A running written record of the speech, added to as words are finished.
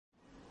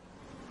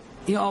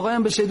این آقای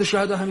هم به سید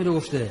الشهدا همین رو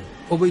گفته،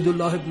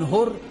 عبیدالله ابن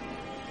حر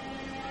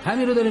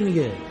همین رو داره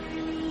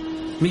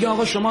میگه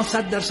آقا شما 100%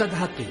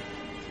 حقی،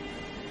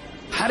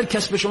 هر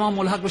کس به شما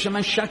ملحق بشه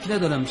من شک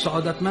ندارم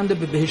سعادتمند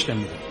به بهشت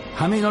میره.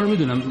 همه اینا رو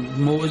میدونم،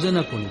 موعظه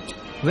نکنید،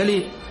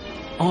 ولی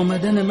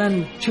آمدن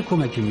من چه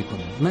کمکی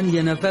میکنه؟ من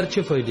یه نفر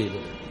چه فایده داره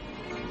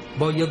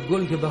با یک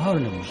گل که بهار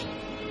نمیشه؟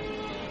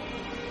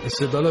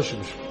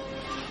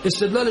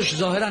 استدلالش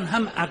ظاهرا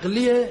هم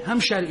عقلیه هم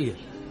شرعیه،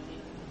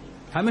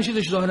 همه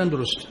چیزش ظاهرا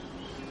درسته.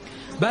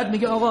 بعد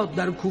میگه آقا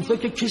در کوفه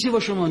که کسی با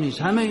شما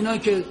نیست، همه اینا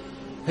که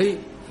هی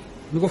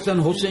میگفتن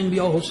حسین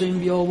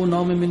بیا و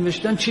نام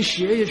منوشتن، چه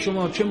شیعه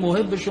شما چه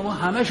محب شما،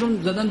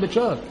 همشون زدن به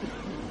چار،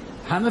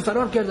 همه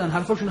فرار کردن،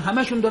 حرفاشون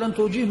همشون دارن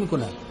توجیه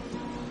میکنن.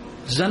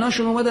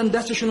 زناشون اومدن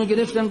دستشون رو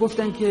گرفتن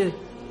گفتن که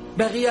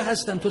بقیه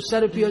هستن، تو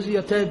سر پیازی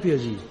یا ته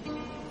پیازی،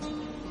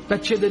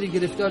 بچه داری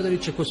گرفتار داری،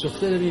 چه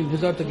کسفته داریم،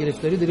 1000 تا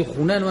گرفتاری داری،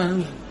 خونه ما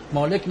هنوز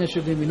مالک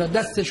نشدیم. اینا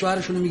دست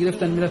شوهرشون رو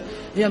میگرفتن میره،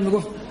 این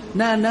میگفت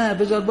نه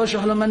بذار باشه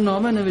حالا من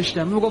نامه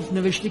نوشتم. میگفت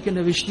نوشتی که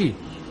نوشتی.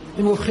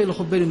 این میگفت خیلی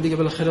خوب بریم دیگه،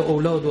 بالاخره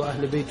اولاد و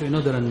اهل بیت و اینا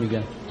دارن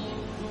میگن،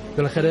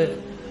 بالاخره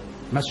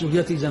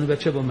مسئولیت زن و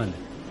بچه با منه.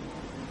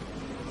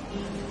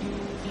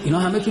 اینا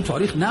همه تو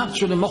تاریخ نقد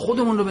شده، ما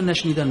خودمون رو به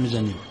نشنیدن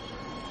میزنیم.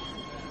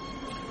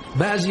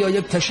 بعضیا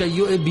یک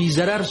تشیع بی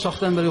ضرر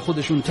ساختن برای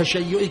خودشون،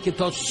 تشیعی که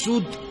تا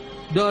سود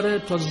داره،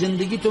 تا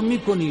زندگی تو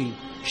میکنی،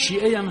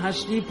 شیعه هم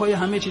هستی، پای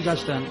همه چیز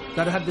هستن،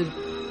 در حد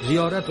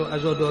زیارت و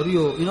عزاداری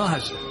و اینا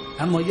هستن.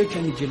 اما یک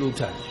کمی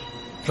جلوتر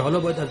که حالا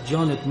باید از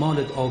جانت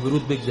مالت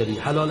آبرود بگذاری،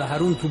 حلال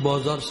حرام تو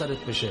بازار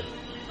سرت بشه،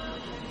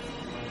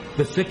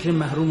 به فکر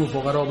محروم و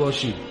فقرا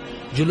باشی،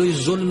 جلوی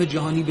ظلم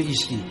جهانی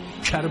بایستی،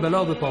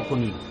 کربلا بپا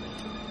کنی،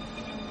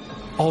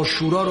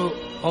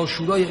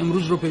 عاشورای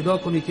امروز رو پیدا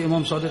کنی که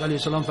امام صادق علیه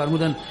السلام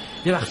فرمودن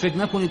یه وقت فکر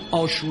نکنید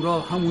عاشورا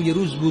همون یه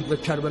روز بود و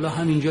کربلا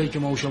همین جایی که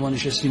ما و شما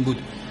نشستیم بود.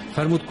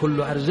 فرمود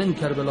کل ارض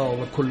کربلا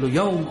و کل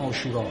یوم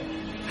عاشورا،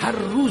 هر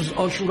روز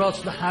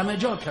عاشوراست و همه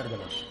جا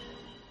کربلاست.